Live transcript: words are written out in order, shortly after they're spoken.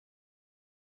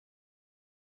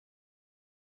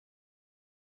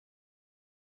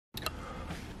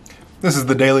This is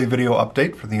the daily video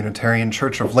update for the Unitarian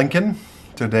Church of Lincoln.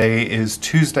 Today is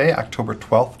Tuesday, October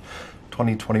 12th,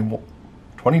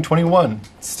 2021.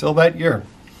 Still that year.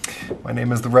 My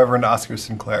name is the Reverend Oscar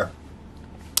Sinclair.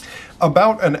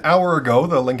 About an hour ago,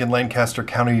 the Lincoln-Lancaster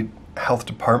County Health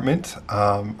Department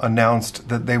announced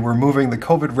that they were moving the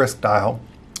COVID risk dial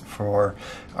for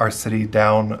our city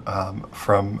down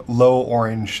from low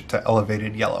orange to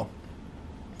elevated yellow.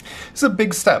 It's a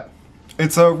big step.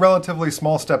 It's a relatively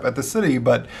small step at the city,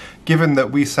 but given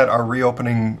that we set our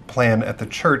reopening plan at the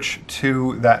church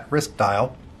to that risk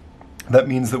dial, that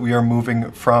means that we are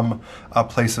moving from a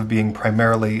place of being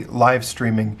primarily live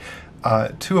streaming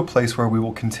to a place where we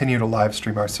will continue to live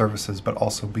stream our services, but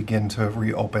also begin to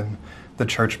reopen the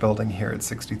church building here at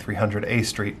 6300 A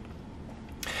Street,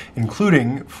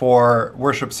 including for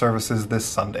worship services this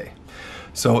Sunday.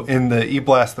 So in the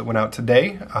e-blast that went out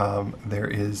today, there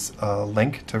is a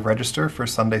link to register for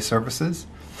Sunday services.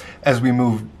 As we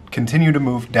continue to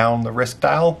move down the risk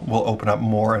dial, we'll open up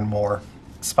more and more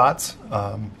spots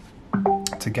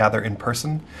to gather in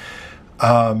person.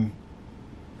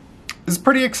 It's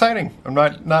pretty exciting. I'm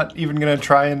not even going to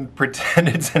try and pretend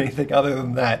it's anything other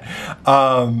than that.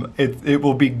 It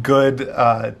will be good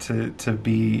to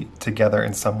be together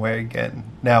in some way again.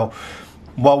 Now,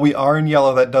 while we are in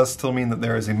yellow, that does still mean that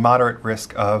there is a moderate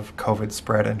risk of COVID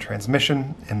spread and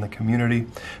transmission in the community.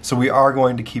 So we are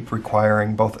going to keep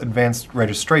requiring both advanced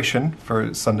registration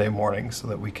for Sunday morning so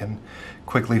that we can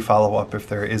quickly follow up if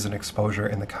there is an exposure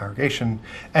in the congregation.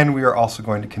 And we are also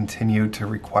going to continue to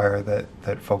require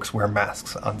that folks wear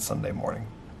masks on Sunday morning.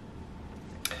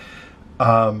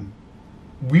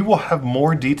 We will have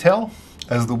more detail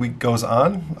as the week goes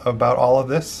on about all of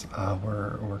this.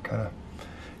 We're kind of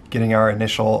getting our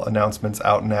initial announcements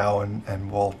out now, and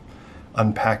we'll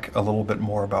unpack a little bit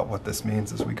more about what this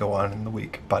means as we go on in the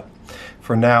week. But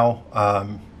for now,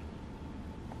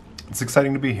 it's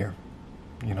exciting to be here.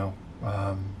 You know,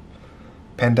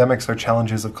 pandemics are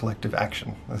challenges of collective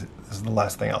action. This is the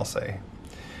last thing I'll say.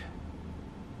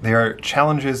 They are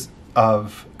challenges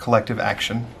of collective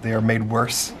action. They are made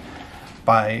worse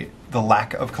by the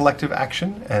lack of collective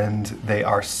action, and they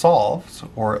are solved,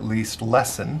 or at least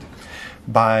lessened,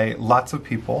 by lots of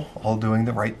people all doing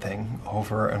the right thing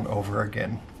over and over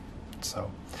again.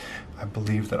 So I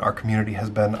believe that our community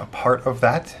has been a part of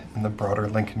that in the broader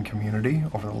Lincoln community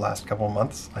over the last couple of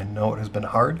months. I know it has been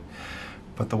hard,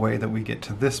 but the way that we get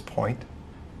to this point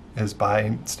is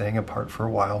by staying apart for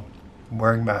a while,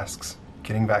 wearing masks,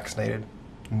 getting vaccinated.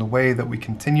 And the way that we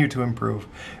continue to improve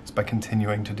is by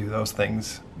continuing to do those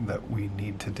things that we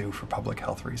need to do for public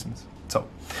health reasons. So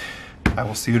I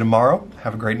will see you tomorrow.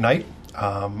 Have a great night.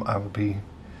 I will be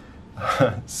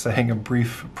saying a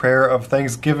brief prayer of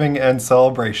thanksgiving and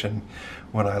celebration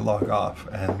when I log off,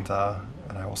 and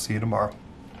I will see you tomorrow.